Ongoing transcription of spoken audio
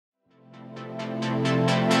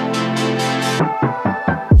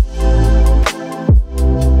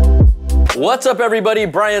What's up everybody,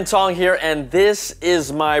 Brian Tong here, and this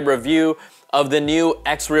is my review of the new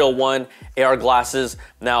XREAL 1 AR glasses.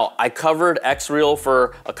 Now, I covered XREAL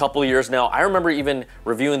for a couple of years now. I remember even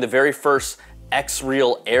reviewing the very first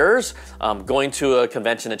XREAL Airs, going to a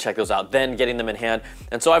convention to check those out, then getting them in hand.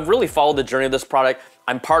 And so I've really followed the journey of this product.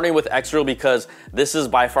 I'm partnering with XREAL because this is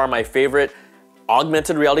by far my favorite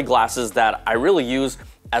augmented reality glasses that I really use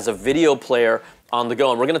as a video player on the go.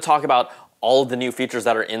 And we're gonna talk about all of the new features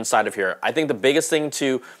that are inside of here. I think the biggest thing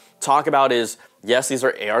to talk about is, yes, these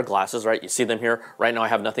are AR glasses, right? You see them here. Right now I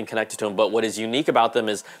have nothing connected to them, but what is unique about them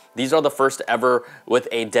is these are the first ever with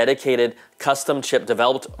a dedicated custom chip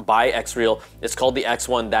developed by XREAL. It's called the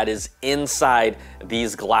X1 that is inside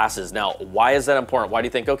these glasses. Now, why is that important? Why do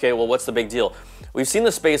you think, okay, well, what's the big deal? We've seen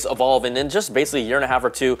the space evolve, and in just basically a year and a half or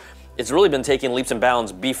two, it's really been taking leaps and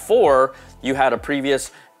bounds. Before you had a previous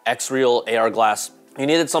XREAL AR glass, you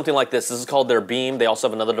needed something like this. This is called their Beam. They also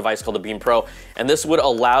have another device called the Beam Pro, and this would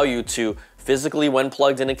allow you to physically, when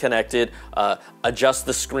plugged in and connected, adjust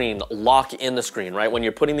the screen, lock in the screen, right? When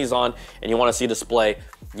you're putting these on and you wanna see display,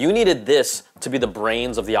 you needed this to be the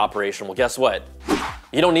brains of the operation. Well, guess what?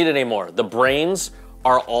 You don't need it anymore. The brains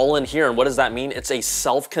are all in here, and what does that mean? It's a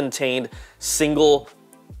self-contained single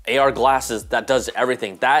AR glasses that does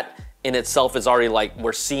everything. That in itself is already, like,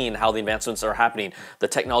 we're seeing how the advancements are happening. The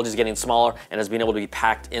technology is getting smaller and is being able to be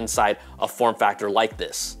packed inside a form factor like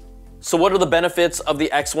this. So what are the benefits of the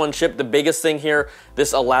X1 chip? The biggest thing here,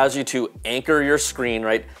 this allows you to anchor your screen,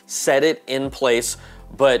 right? Set it in place.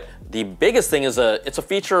 But the biggest thing is it's a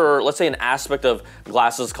feature, or let's say an aspect of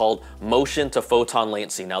glasses called motion to photon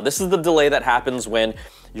latency. Now, this is the delay that happens when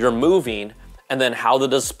you're moving and then how the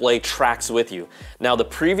display tracks with you. Now, the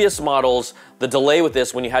previous models, the delay with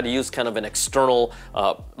this, when you had to use kind of an external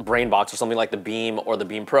brain box or something like the Beam or the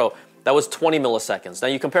Beam Pro, that was 20 milliseconds. Now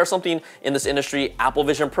you compare something in this industry, Apple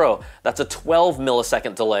Vision Pro, that's a 12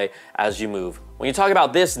 millisecond delay as you move. When you talk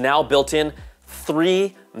about this, now built in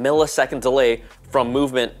 3 millisecond delay from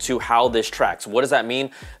movement to how this tracks. What does that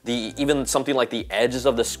mean? Even something like the edges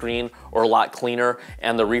of the screen are a lot cleaner,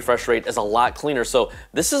 and the refresh rate is a lot cleaner. So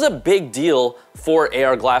this is a big deal for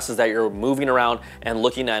AR glasses that you're moving around and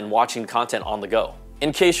looking at and watching content on the go.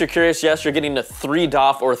 In case you're curious, yes, you're getting a 3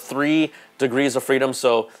 DOF or 3 degrees of freedom.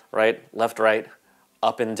 So right, left, right,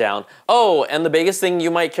 up and down. Oh, and the biggest thing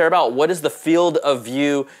you might care about, what is the field of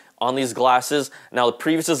view on these glasses? Now, the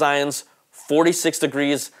previous designs, 46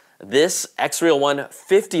 degrees, this XREAL 1,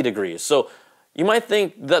 50 degrees. So you might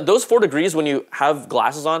think that those 4 degrees when you have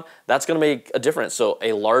glasses on, that's gonna make a difference. So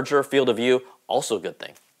a larger field of view, also a good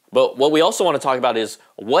thing. But what we also wanna talk about is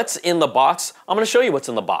what's in the box. I'm gonna show you what's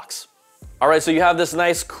in the box. All right, so you have this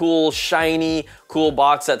nice, cool, shiny, cool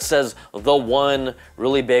box that says The One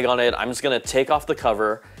really big on it. I'm just gonna take off the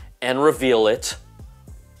cover and reveal it.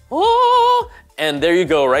 Oh, and there you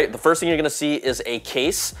go, right? The first thing you're gonna see is a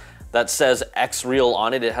case that says XREAL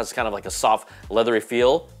on it. It has kind of like a soft, leathery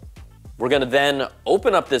feel. We're gonna then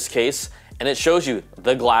open up this case and it shows you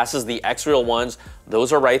the glasses, the XREAL ones.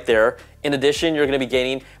 Those are right there. In addition, you're gonna be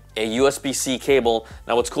getting a USB-C cable.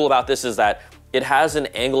 Now, what's cool about this is that it has an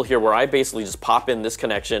angle here where I basically just pop in this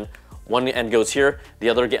connection. One end goes here, the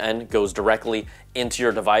other end goes directly into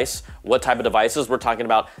your device. What type of devices? We're talking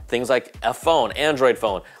about things like a phone, Android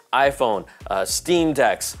phone, iPhone, Steam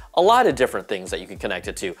Decks, a lot of different things that you can connect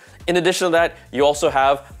it to. In addition to that, you also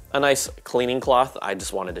have a nice cleaning cloth. I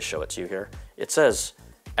just wanted to show it to you here. It says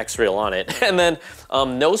XREAL on it. And then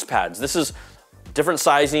nose pads. This is different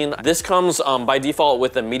sizing. This comes by default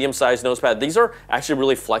with a medium-sized nose pad. These are actually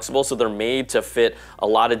really flexible, so they're made to fit a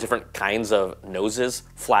lot of different kinds of noses,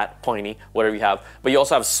 flat, pointy, whatever you have. But you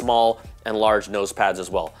also have small and large nose pads as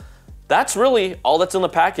well. That's really all that's in the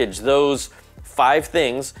package, those 5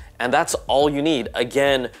 things, and that's all you need.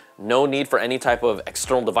 Again, no need for any type of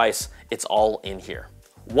external device. It's all in here.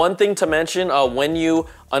 One thing to mention, when you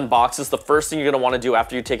unbox this, the first thing you're gonna wanna do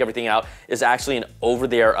after you take everything out is actually an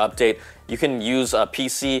over-the-air update. You can use a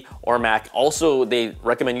PC or Mac. Also, they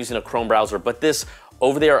recommend using a Chrome browser, but this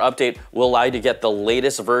over-the-air update will allow you to get the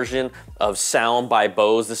latest version of sound by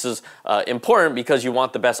Bose. This is important because you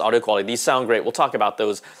want the best audio quality. These sound great. We'll talk about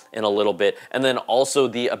those in a little bit. And then also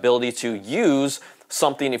the ability to use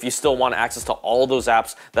something, if you still want access to all those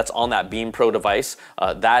apps that's on that Beam Pro device,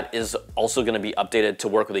 that is also gonna be updated to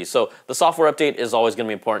work with these. So the software update is always gonna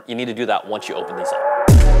be important. You need to do that once you open these up.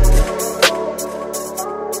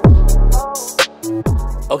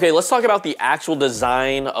 Okay, let's talk about the actual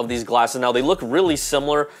design of these glasses. Now, they look really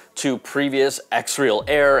similar to previous XREAL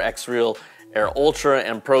Air, XREAL Air Ultra,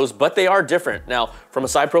 and Pros, but they are different. Now, from a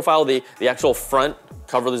side profile, the actual front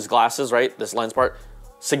cover of these glasses, right, this lens part,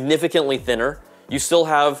 significantly thinner. You still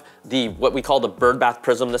have what we call the birdbath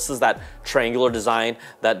prism. This is that triangular design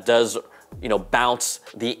that does, bounce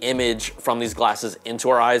the image from these glasses into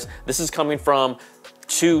our eyes. This is coming from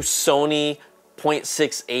two Sony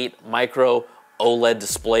 0.68 micro OLED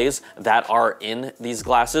displays that are in these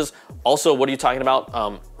glasses. Also, what are you talking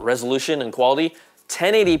about? Resolution and quality,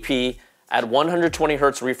 1080p at 120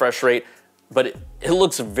 hertz refresh rate, but it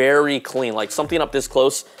looks very clean. Like something up this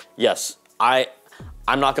close, yes, I'm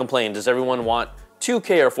not complaining. Does everyone want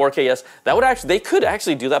 2K or 4K? Yes, they could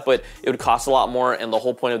actually do that, but it would cost a lot more. And the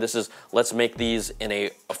whole point of this is let's make these in a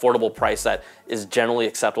affordable price that is generally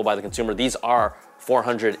acceptable by the consumer. These are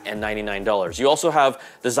 $499. You also have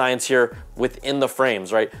designs here within the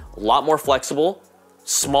frames, right? A lot more flexible,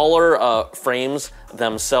 smaller frames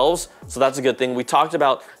themselves, so that's a good thing. We talked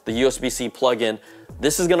about the USB-C plug-in.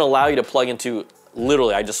 This is gonna allow you to plug into,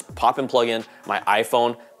 literally, I just pop and plug in my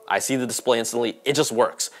iPhone, I see the display instantly, it just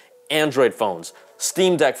works. Android phones,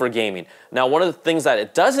 Steam Deck for gaming. Now, one of the things that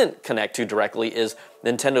it doesn't connect to directly is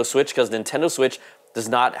Nintendo Switch, because Nintendo Switch does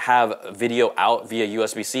not have video out via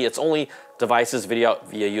USB-C. It's only devices video out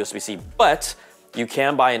via USB-C, but you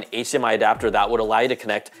can buy an HDMI adapter that would allow you to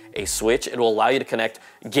connect a Switch. It will allow you to connect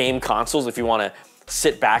game consoles if you wanna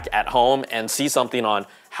sit back at home and see something on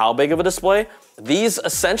how big of a display. These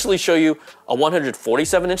essentially show you a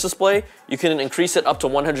 147-inch display. You can increase it up to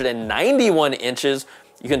 191 inches.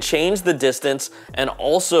 You can change the distance, and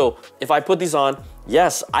also, if I put these on,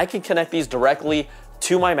 yes, I can connect these directly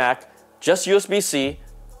to my Mac, just USB-C,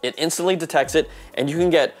 it instantly detects it, and you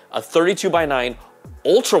can get a 32:9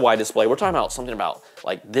 ultra-wide display. We're talking about something about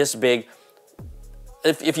like this big.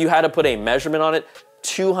 If you had to put a measurement on it,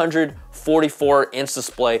 244-inch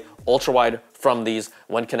display, ultra-wide from these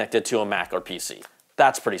when connected to a Mac or PC.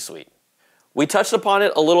 That's pretty sweet. We touched upon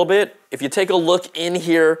it a little bit. If you take a look in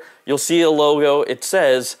here, you'll see a logo. It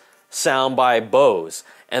says sound by Bose.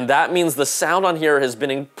 And that means the sound on here has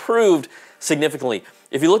been improved significantly.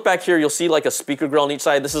 If you look back here, you'll see like a speaker grill on each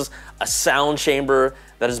side. This is a sound chamber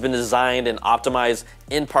that has been designed and optimized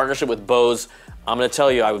in partnership with Bose. I'm gonna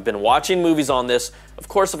tell you, I've been watching movies on this. Of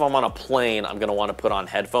course, if I'm on a plane, I'm gonna wanna put on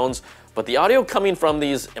headphones, but the audio coming from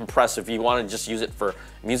these, impressive. If you wanna just use it for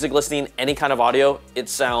music listening, any kind of audio, it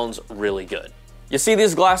sounds really good. You see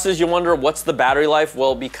these glasses, you wonder what's the battery life?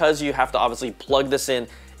 Well, because you have to obviously plug this in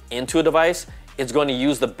into a device, it's going to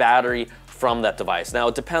use the battery from that device. Now,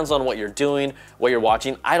 it depends on what you're doing, what you're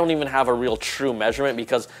watching. I don't even have a real true measurement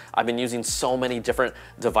because I've been using so many different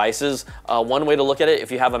devices. One way to look at it,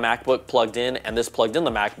 if you have a MacBook plugged in and this plugged in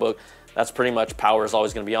the MacBook, that's pretty much power is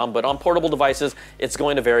always gonna be on. But on portable devices, it's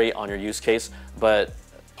going to vary on your use case. But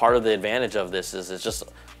part of the advantage of this is it's just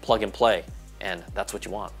plug and play, and that's what you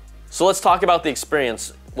want. So let's talk about the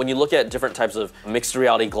experience. When you look at different types of mixed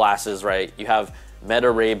reality glasses, right? You have Meta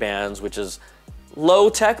Ray-Bans, which is low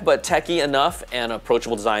tech, but techy enough, and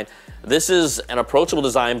approachable design. This is an approachable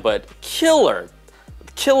design, but killer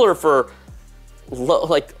for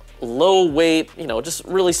low weight, just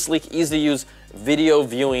really sleek, easy to use video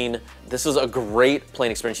viewing. This is a great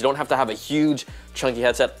plane experience. You don't have to have a huge chunky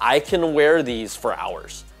headset. I can wear these for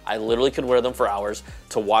hours. I literally could wear them for hours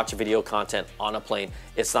to watch video content on a plane.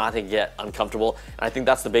 It's not to get uncomfortable. And I think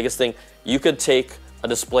that's the biggest thing. You could take a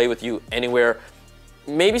display with you anywhere.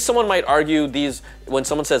 Maybe someone might argue these, when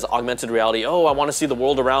someone says augmented reality, oh, I want to see the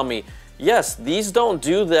world around me. Yes, these don't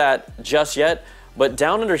do that just yet, but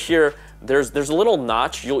down under here, there's a little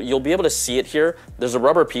notch. You'll be able to see it here. There's a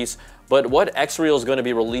rubber piece, but what XREAL is going to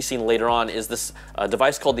be releasing later on is this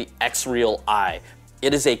device called the XREAL Eye.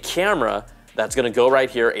 It is a camera that's gonna go right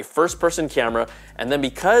here, a first-person camera, and then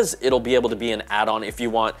because it'll be able to be an add-on if you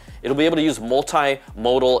want, it'll be able to use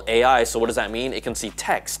multimodal AI. So what does that mean? It can see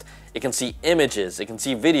text, it can see images, it can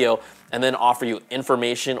see video, and then offer you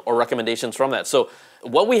information or recommendations from that. So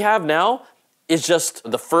what we have now is just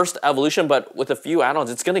the first evolution, but with a few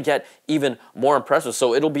add-ons, it's gonna get even more impressive.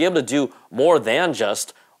 So it'll be able to do more than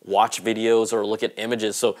just watch videos or look at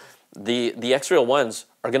images. So the XREAL ones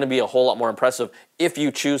are gonna be a whole lot more impressive if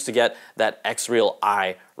you choose to get that XREAL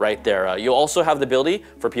Eye right there. You'll also have the ability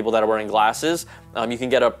for people that are wearing glasses. You can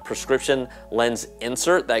get a prescription lens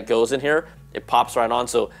insert that goes in here. It pops right on,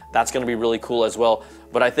 so that's gonna be really cool as well.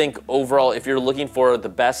 But I think overall, if you're looking for the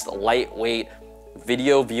best lightweight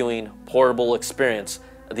video viewing portable experience,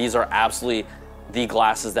 these are absolutely the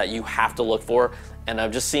glasses that you have to look for. And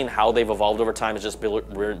I've just seen how they've evolved over time. It's just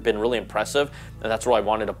been really impressive. And that's why I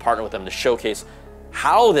wanted to partner with them to showcase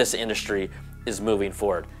how this industry is moving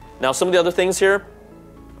forward. Now, some of the other things here,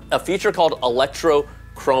 a feature called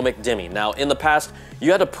electrochromic dimming. Now, in the past,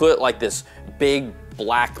 you had to put like this big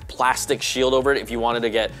black plastic shield over it if you wanted to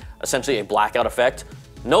get essentially a blackout effect.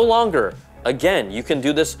 No longer. Again, you can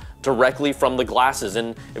do this directly from the glasses.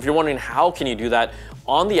 And if you're wondering how can you do that,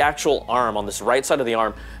 on the actual arm, on this right side of the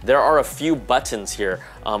arm, there are a few buttons here.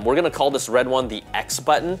 We're gonna call this red one the X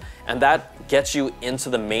button, and that gets you into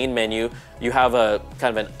the main menu. You have a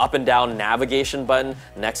kind of an up and down navigation button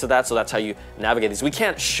next to that, so that's how you navigate these. We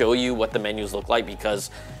can't show you what the menus look like because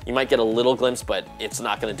you might get a little glimpse, but it's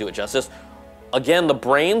not gonna do it justice. Again, the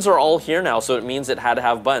brains are all here now, so it means it had to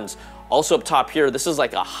have buttons. Also up top here, this is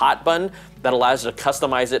like a hot button that allows you to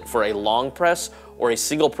customize it for a long press or a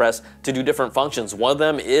single press to do different functions. One of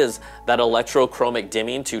them is that electrochromic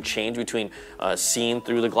dimming to change between seeing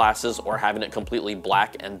through the glasses or having it completely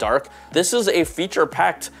black and dark. This is a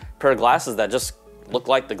feature-packed pair of glasses that just look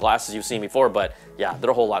like the glasses you've seen before, but yeah,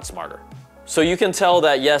 they're a whole lot smarter. So you can tell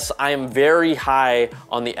that yes, I am very high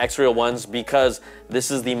on the XREAL ones because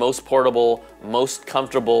this is the most portable, most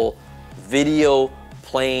comfortable video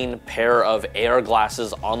playing pair of AR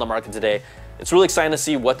glasses on the market today. It's really exciting to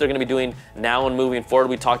see what they're gonna be doing now and moving forward.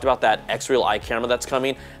 We talked about that XREAL eye camera that's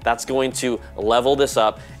coming. That's going to level this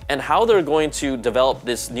up, and how they're going to develop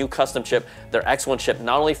this new custom chip, their X1 chip,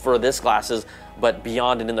 not only for this glasses, but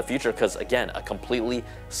beyond and in the future, because again, a completely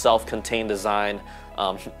self-contained design.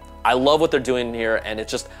 I love what they're doing here, and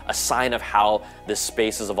it's just a sign of how this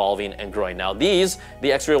space is evolving and growing. Now these, the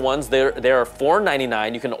XREAL ones, they're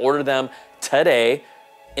 $499. You can order them today.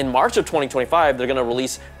 In March of 2025, they're gonna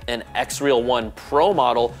release an XREAL 1 Pro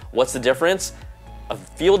model. What's the difference? A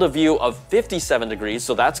field of view of 57 degrees,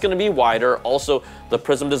 so that's gonna be wider. Also, the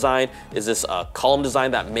prism design is this column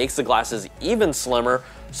design that makes the glasses even slimmer.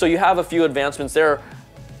 So you have a few advancements there.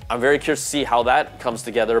 I'm very curious to see how that comes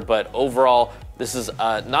together, but overall, this is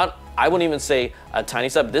not, I wouldn't even say a tiny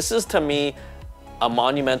step. This is, to me, a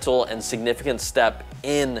monumental and significant step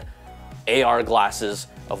in AR glasses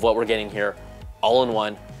of what we're getting here. All in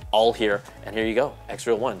one, all here, and here you go,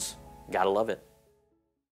 XREAL ones. Gotta love it.